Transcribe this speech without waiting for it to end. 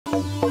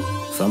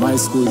From high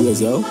school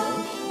days, yo.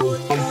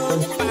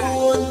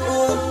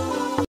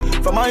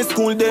 From high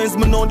school days,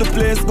 me know the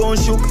place gon'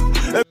 shook.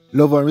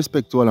 Love and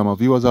respect to all of my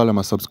viewers, all of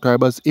my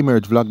subscribers.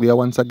 Emerge Vlog there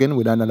once again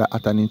with another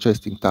at an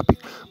interesting topic.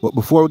 But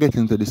before we get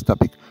into this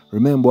topic,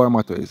 remember our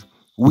motto is,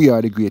 we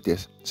are the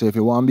greatest. So if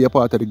you want to be a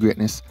part of the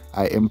greatness,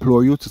 I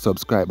implore you to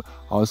subscribe.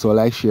 Also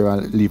like, share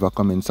and leave a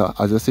comment. So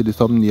as you see the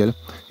thumbnail,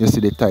 you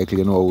see the title,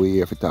 you know what we're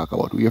here to talk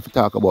about. We're here to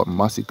talk about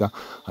MASICKA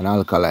and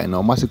ALKALINE.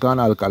 Now MASICKA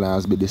and ALKALINE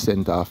has been the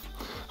center of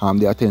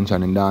the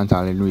attention in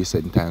dancehall in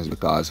recent times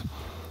because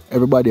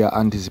everybody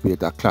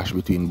anticipates a clash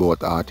between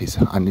both artists,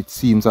 and it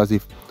seems as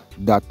if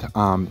that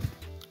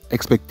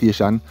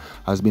expectation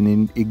has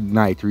been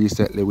ignited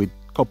recently with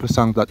a couple of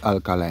songs that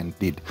ALKALINE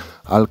did.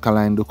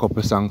 ALKALINE do a couple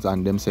of songs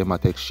and them say I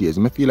take shades.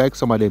 I feel like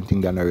some of them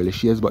think they're not really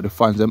shades, but the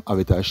fans them have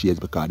it as shades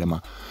because them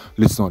are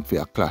listen out for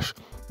a clash.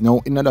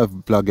 Now in another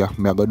vlog here,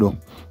 I'm going to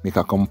make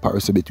a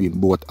comparison between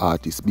both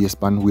artists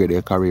based on where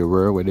their career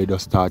were, where they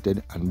just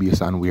started, and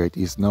based on where it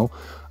is now.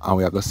 And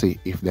we are going to see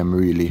if them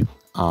really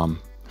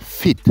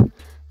fit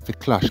to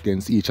clash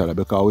against each other,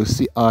 because we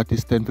see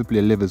artists tend to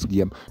play levels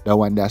game. The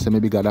one there say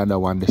maybe bigger than the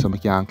one there, so we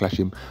can't clash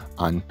him,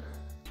 and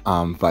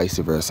vice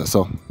versa.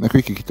 So let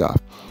me kick it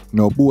off.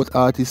 Now both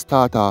artists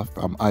start off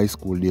from high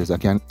school days,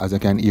 as I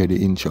can hear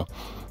the intro.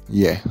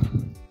 Yeah,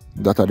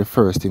 that are the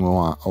first thing we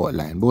want to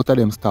outline. Both of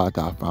them start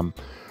off from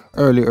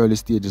early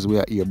stages. We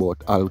are here about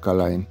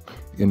ALKALINE,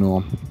 you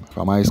know,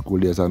 from high school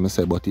days, as I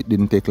said, but it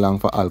didn't take long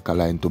for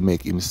ALKALINE to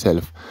make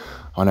himself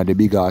one of the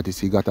big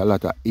artists. He got a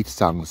lot of hit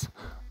songs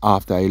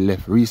after he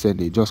left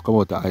recently, just come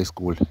out of high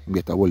school,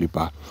 get a whole heap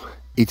of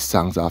hit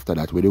songs after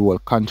that, with the whole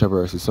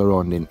controversy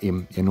surrounding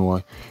him. You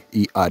know,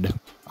 he had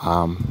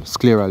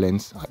scleral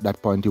lens. At that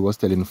point he was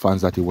telling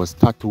fans that he was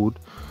tattooed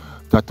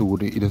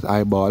in his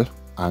eyeball,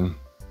 and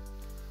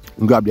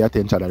grabbed the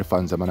attention of the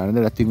fans. And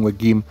another thing we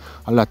gave him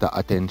a lot of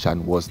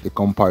attention was the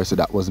comparison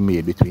that was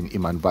made between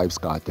him and Vybz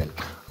Kartel.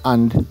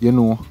 And you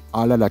know,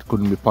 all of that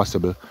couldn't be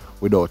possible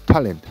without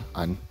talent.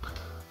 And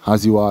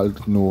as you all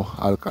know,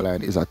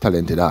 ALKALINE is a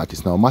talented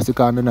artist. Now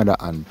MASICKA on the other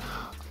hand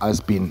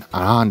has been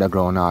an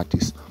underground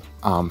artist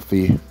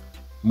for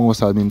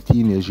most of his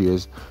teenage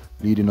years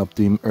leading up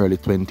to him early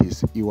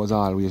 20s. He was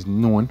always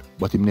known,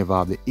 but he never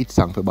have the hit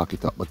song to back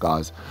it up,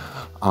 because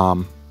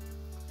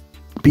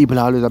people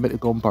always make the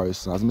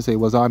comparison. As I say, he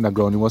was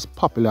underground, he was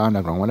popular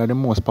underground, one of the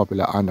most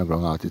popular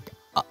underground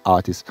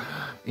artists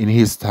in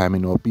his time.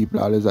 You know, people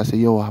always say,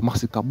 yo,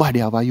 MASICKA bad,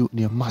 have a youth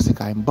named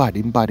MASICKA,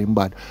 him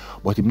bad.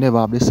 But he never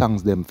have the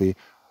songs them for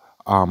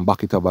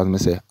back it up, as I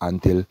say,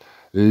 until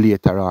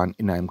later on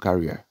in his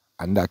career.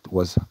 And that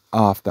was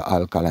after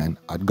ALKALINE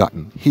had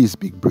gotten his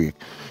big break.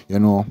 You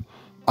know,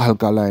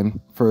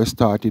 ALKALINE first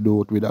started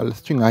out with a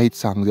string of hit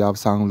songs. You have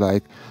songs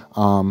like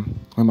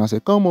when I say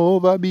come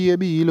over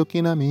baby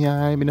looking at me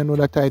eye. I don't know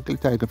the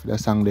title for the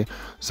song there.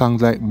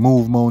 Songs like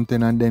Move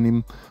Mountain, and then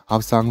him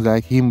have songs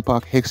like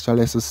Impact, Extra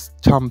Lessons,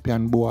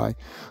 Champion Boy.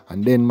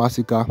 And then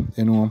MASICKA,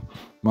 you know,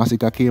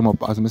 MASICKA came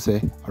up, as I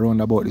say,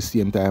 around about the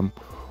same time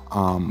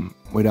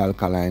with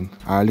ALKALINE,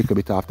 or a little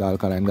bit after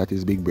ALKALINE got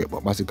his big break,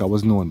 but MASICKA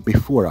was known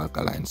before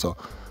ALKALINE, so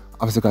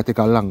obviously it take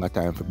a longer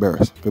time for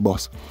bust.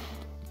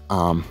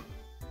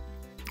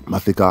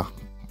 MASICKA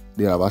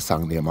did have a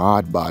song named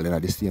Hardball, and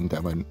at the same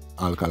time when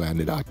ALKALINE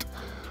did that.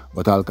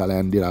 But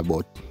ALKALINE did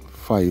about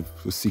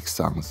 5 to 6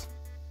 songs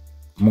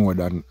more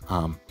than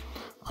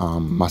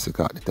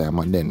MASICKA at the time.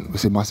 And then we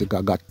see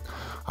MASICKA got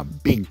a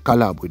big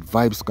collab with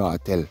Vybz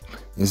Kartel.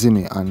 You see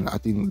me? And I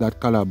think that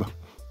collab,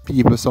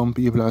 some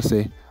people are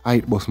say I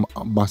hit boss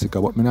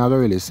MASICKA, but me not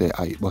really say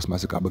I hit boss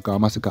MASICKA, because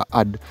MASICKA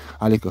had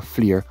a little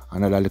flair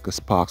and had a little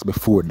sparks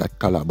before that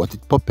collab, but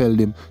it propelled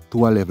him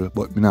to a level,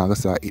 but me not gonna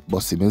say I hit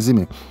boss him. You see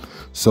me?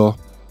 So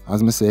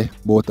as me say,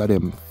 both of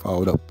them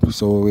fouled up.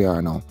 So we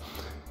are now.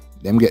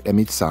 Them get them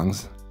hit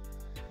songs.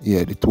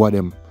 Yeah, the two of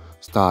them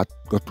start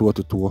go toe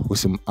to toe. We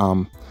see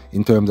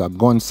in terms of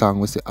gun song,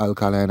 we see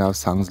ALKALINE have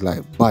songs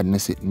like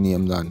Badness It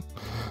named, and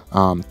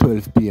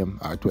 12 PM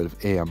or 12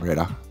 AM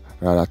rather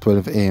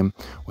 12 AM.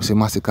 We see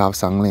MASICKA have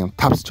song named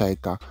Top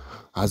Striker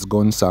as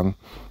gun song.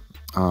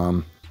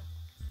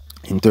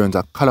 In terms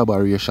of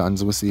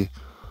collaborations, we see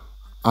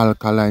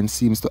ALKALINE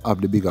seems to have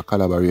the bigger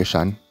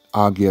collaboration,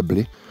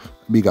 arguably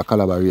bigger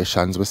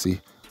collaborations. We see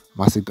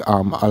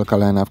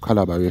ALKALINE have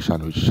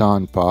collaboration with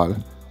Sean Paul,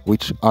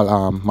 which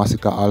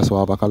MASICKA also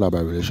have a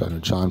collaboration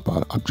with Sean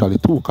Paul. Actually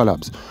 2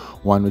 collabs,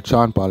 one with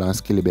Sean Paul and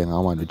Skillibeng,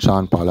 and one with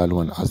Sean Paul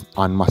alone as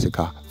on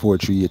MASICKA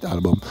 438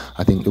 album.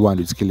 I think the one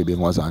with Skillibeng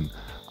was on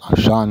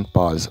Sean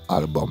Paul's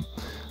album.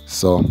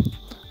 So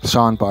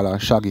Sean Paul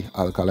and Shaggy,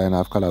 ALKALINE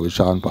have collab with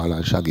Sean Paul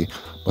and Shaggy.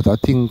 But I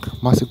think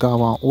MASICKA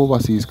want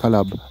overseas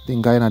collab. I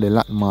think I know the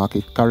Latin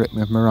market. Correct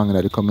me if I'm wrong in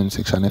the comment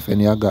section. If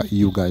any of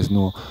you guys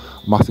know,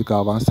 MASICKA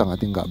have one song, I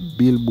think a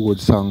Billboard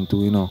song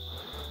too, you know.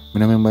 I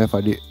don't remember if I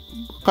did.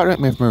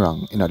 Correct me if I'm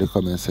wrong in the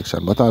comment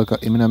section. But I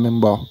don't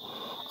remember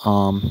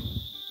how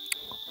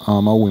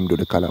him do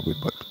the collab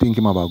with. But I think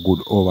him have a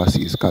good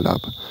overseas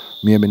collab.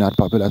 Maybe not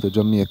popular to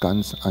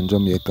Jamaicans and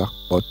Jamaica,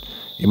 but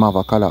him have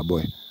a collab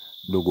boy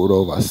do good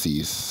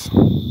overseas.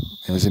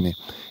 You see me?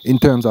 In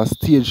terms of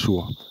stage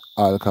show,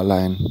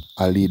 Alkaline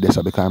a lead this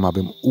because him have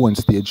him own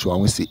stage show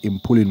and we see him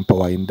pulling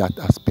power in that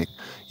aspect.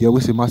 Yeah,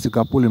 we see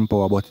Masicka pulling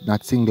power but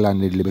not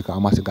single-handedly because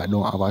Masicka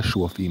don't have a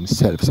show for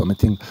himself. So I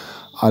think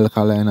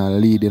Alkaline a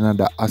lead in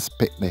that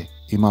aspect there.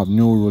 Him have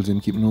new rules, him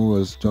keep new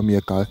rules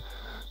Jamaica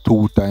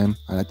 2 times,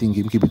 and I think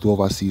him keep it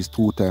overseas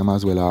 2 times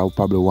as well, or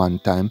probably 1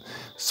 time.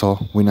 So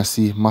when I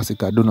see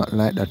Masicka do not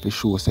like that for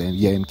sure, saying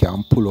yeah, him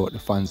can pull out the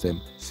fans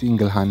them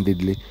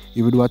single-handedly.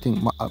 Even though I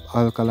think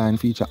Alkaline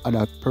feature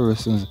other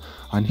persons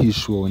on his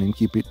show and him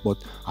keep it, but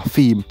a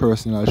theme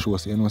personal show,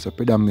 so you know, so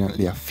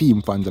predominantly a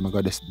theme fans them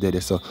got this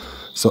there. So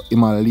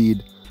him a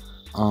lead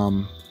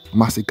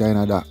Masicka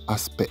in that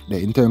aspect there.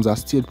 In terms of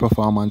stage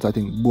performance, I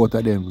think both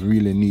of them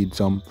really need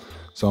some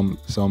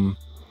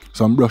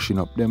brushing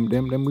up. Them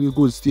really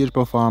good stage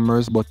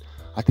performers, but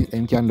I think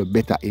them can do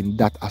better in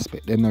that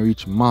aspect. Them not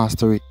reach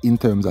mastery in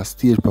terms of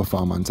stage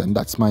performance, and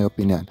that's my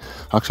opinion.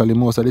 Actually,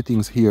 most of the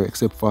things here,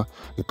 except for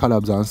the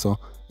collabs and so,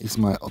 is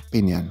my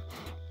opinion.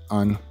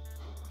 And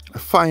the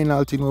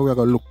final thing where we're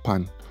gonna look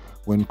upon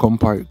when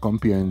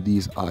comparing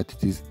these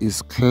artists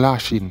is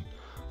clashing.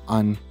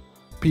 And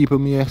people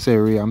may say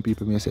Ray and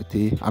people may say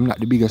T. I'm not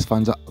the biggest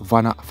fan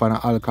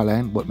of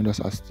Alkaline, but me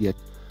just state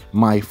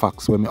my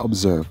facts when I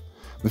observe.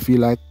 I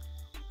feel like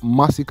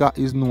Masicka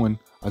is known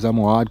as a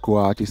more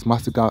hardcore artist.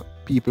 Masicka,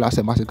 people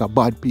say Masicka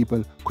bad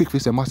people. Quick to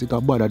say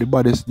Masicka bad are the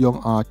baddest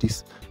young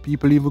artist.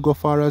 People even go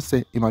far as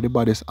say him are the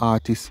baddest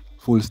artist,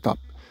 full stop.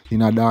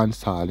 In a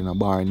dance hall, in a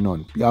bar,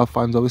 none. We have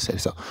fans always say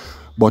so.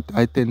 But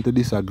I tend to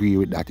disagree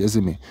with that, you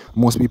see me?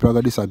 Most people are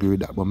going to disagree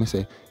with that, but I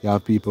say you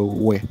have people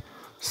who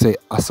say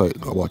I saw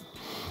it go, but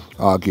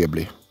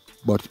arguably.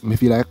 But I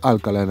feel like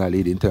Alkaline are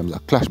lead in terms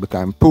of clash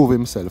because he prove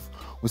himself.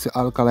 We see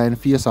Alkaline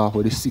face off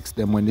with the 6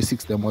 them when the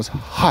 6 them was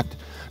hot.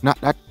 Not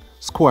that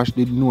Squash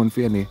did known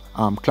for any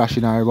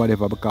clashing or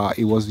whatever because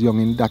he was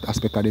young in that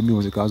aspect of the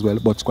music as well.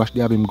 But Squash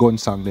they have him gun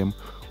song them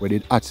where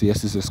they add say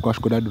yes, Squash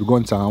could have do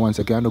gun song, and once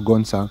you can do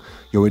gun song,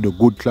 you will do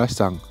good clash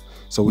song.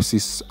 So we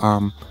see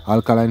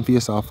Alkaline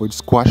face off with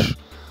Squash.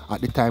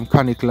 At the time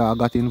Chronic Law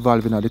got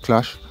involved in the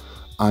clash,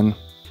 and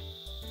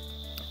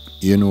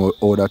you know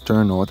how that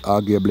turned out.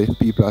 Arguably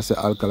people say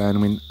Alkaline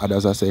win,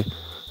 others say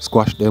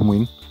Squash them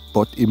win.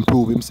 But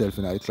improve himself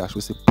in the clash.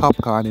 We see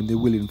Popcorn him, they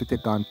willing to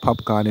take on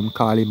Popcorn, him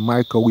call him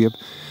microwave,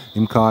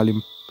 him call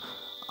him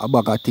a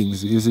bag of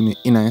things, you see me,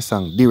 in a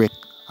song, direct.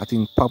 I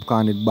think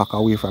Popcorn did back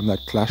away from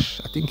that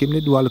clash. I think him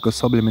did do a little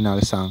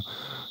subliminal song.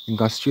 I think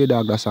a Stray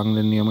Dog that sang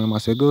the name, him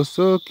say, go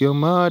suck your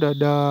mother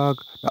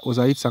dog. That was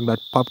a hit song that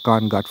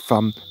Popcorn got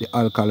from the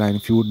Alkaline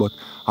feud, but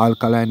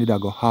Alkaline did a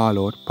go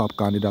all out,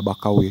 Popcorn did a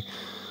back away.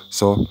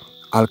 So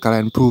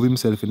Alkaline proved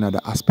himself in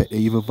another aspect.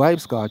 Even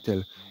Vybz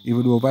Kartel,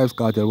 even though Vybz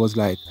Kartel was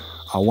like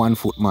a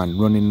 1-foot man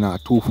running a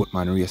 2-foot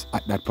man race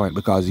at that point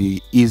because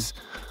he is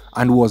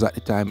and was at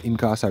the time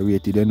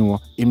incarcerated, you know,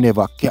 he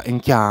never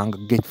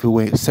can't get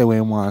to say what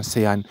he wants to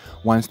say, and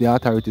once the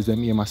authorities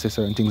them hear him say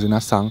certain things in a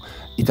song,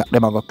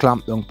 them are going to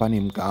clamp down on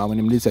him because when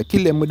him did say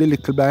kill him with the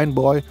little blind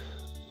boy,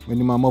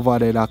 when him move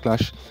out of that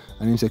clash,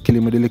 and he said kill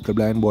him with the little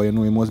blind boy, you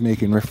know, he was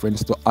making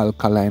reference to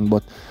Alkaline,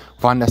 but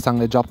for the song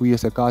the drop we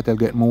say Cartel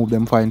get moved,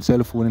 them find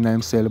cell phone and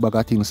them sell bag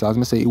of things. So as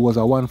I say, he was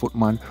a 1-foot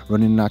man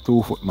running a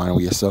 2-foot man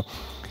way. So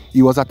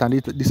he was at a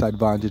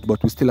disadvantage,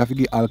 but we still have to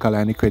give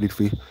Alkaline the credit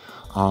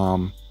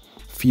for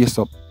face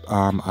up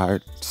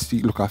or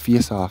look at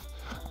face off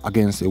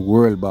against the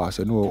world boss.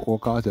 You know how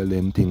Cartel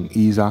them thing.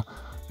 He's a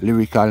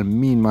lyrical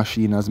mean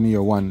machine, as me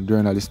or one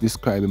journalist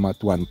described him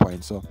at one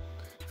point. So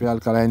if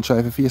Alkaline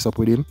try to face up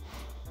with him,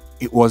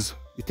 it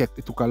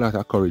took a lot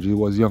of courage. He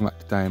was young at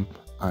the time,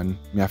 and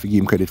me have to give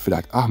him credit for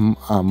that.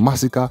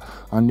 Masicka,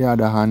 on the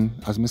other hand,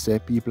 as me say,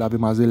 people have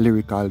him as a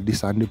lyrical,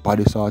 this and the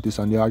baddest artist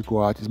and the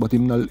hardcore artist, but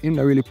him not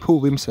really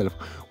prove himself.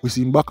 We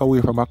see him back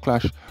away from a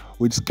clash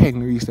with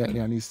Skeng recently,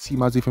 and it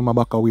seems as if him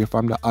back away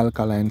from the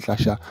Alkaline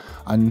clasher.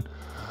 And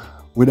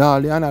with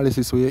all the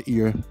analysis we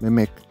hear me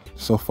make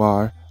so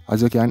far,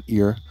 as you can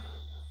hear,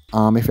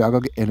 if you ever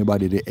get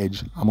anybody the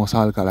edge, I must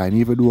Alkaline,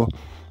 even though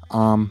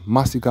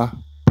Masicka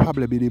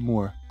probably be the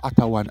more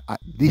hotter one at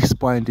this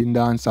point in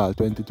dancehall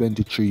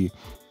 2023,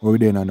 where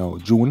we're in now,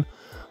 June.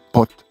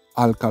 But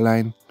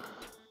Alkaline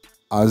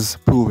has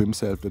proved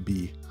himself to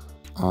be,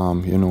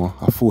 you know,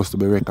 a force to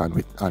be reckoned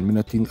with. And I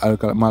don't think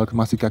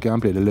Masicka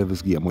can play the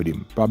levels game with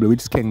him. Probably with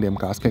Skeng them,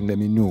 because Skeng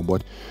them he knew,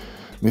 but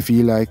I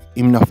feel like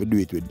him not to do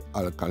it with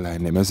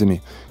Alkaline them, you see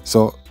me.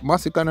 So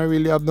Masicka not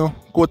really have no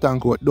quote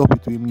unquote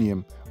dope to him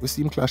name. We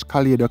see him clash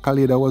Khaleda.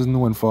 Khaleda was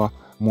known for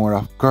more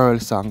of girl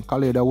song.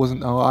 Khaleda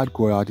wasn't a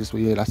hardcore artist,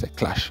 we hear that's a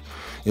clash.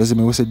 You see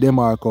me, we see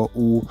Demarco,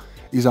 who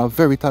is a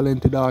very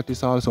talented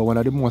artist also, one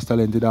of the most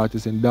talented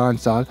artists in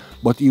dancehall,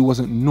 but he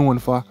wasn't known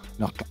for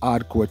no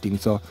hardcore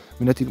things. So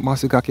I don't think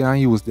Masicka can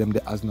use them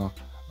as no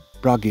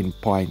bragging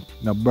point,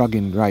 no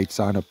bragging rights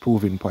or no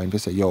proving point to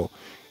say, yo,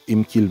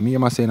 him kill me.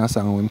 I'm saying a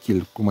song him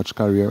kill too much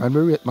career. And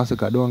we rate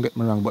Masicka, don't get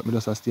me wrong, but me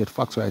just a state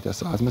facts right here.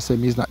 So as I say,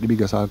 me is not the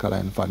biggest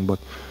Alkaline fan, but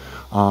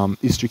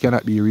history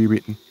cannot be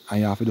rewritten, and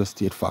you have to just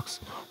state facts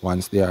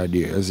once they are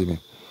there, you see me.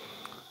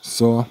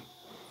 So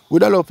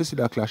Would I love to see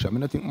that clash? I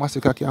mean, I think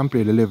MASICKA can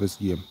play the levels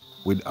game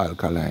with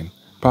ALKALINE,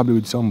 probably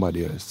with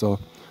somebody else. So,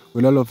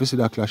 would I love to see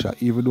that clash?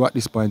 Even though at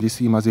this point, it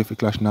seems as if the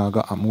clash now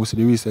got most of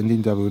the recent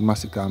interview with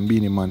MASICKA and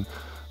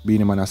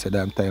Beanie Man I said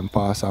that time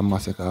pass and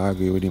MASICKA, I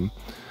agree with him.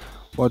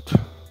 But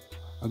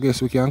I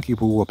guess we can keep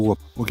hope.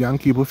 We can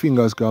keep our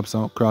fingers crossed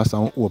and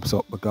hopes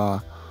up,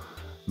 because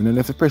I mean,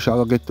 if the pressure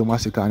will get to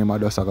MASICKA and him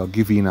just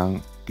give in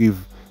and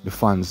give the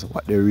fans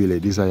what they really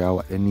desire,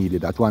 what they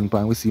needed. At one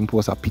point we see him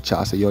post a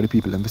picture, say, yo, the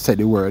people them said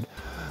the word,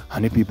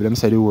 and the people them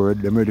said the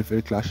word, them ready for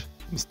the clash.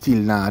 Still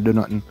nah do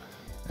nothing.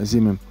 You see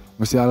me?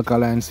 I see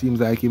ALKALINE seems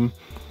like him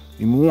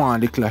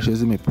want the clash, you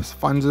see me?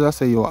 Fans just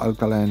say, yo,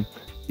 ALKALINE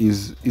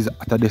is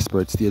at a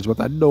desperate stage,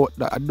 but I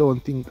don't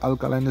think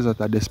ALKALINE is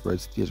at a desperate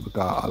stage,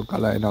 because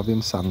ALKALINE have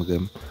him songs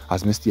them,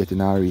 as me stated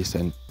in a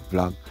recent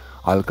vlog.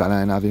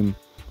 ALKALINE have him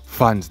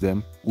fans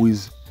them who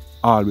is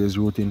always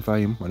rooting for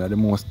him. One of the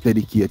most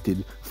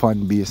dedicated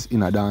fan base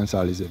in a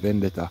dancehall is a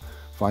Vendetta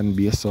fan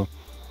base. So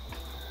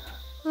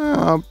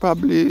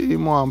probably he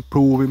want to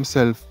prove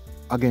himself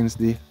against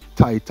the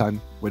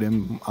Titan where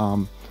them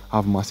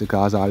have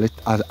MASICKA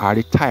as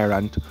the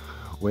tyrant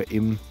where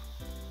him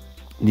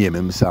name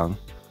him song.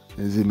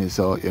 You see me?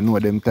 So you know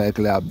them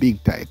title are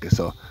big title.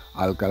 So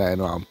ALKALINE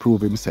want to prove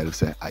himself,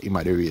 say him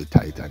are the real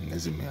Titan. You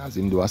see me? As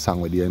him do a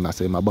song with him, I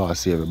say my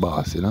boss every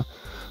boss, you know.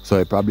 So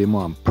he probably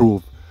want to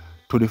prove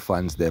to the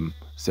fans them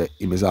say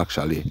him is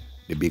actually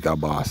the bigger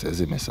boss, you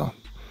see me? So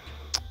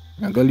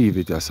I'm gonna leave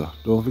it here, so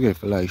don't forget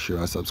to like, share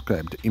and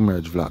subscribe to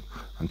Emerge Vlog,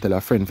 and tell a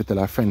friend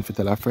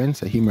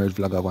say Emerge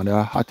Vlog are one of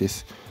the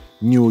hottest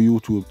new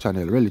YouTube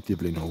channel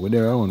relatively now. We're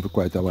there around for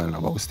quite a while now,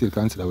 but we still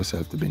consider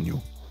ourselves to be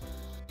new.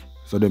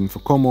 So then if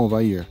you come over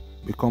here,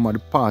 become a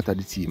part of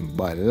the team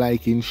by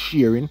liking,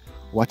 sharing,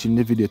 watching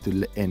the video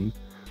till the end,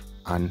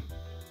 and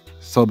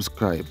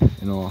subscribe,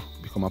 you know,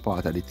 become a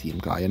part of the team,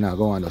 because you're not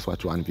going to just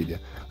watch one video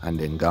and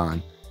then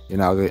gone. You're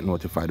not going to get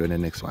notified when the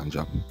next one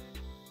drop.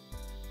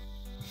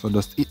 So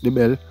just hit the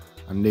bell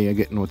and then you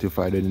get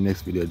notified when the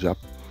next video drop.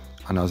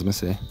 And as I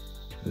say,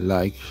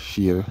 like,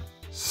 share,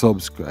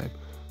 subscribe.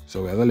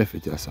 So we're going to leave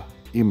it here, sir.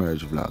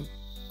 Emerge Vlog.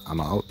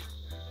 I'm out.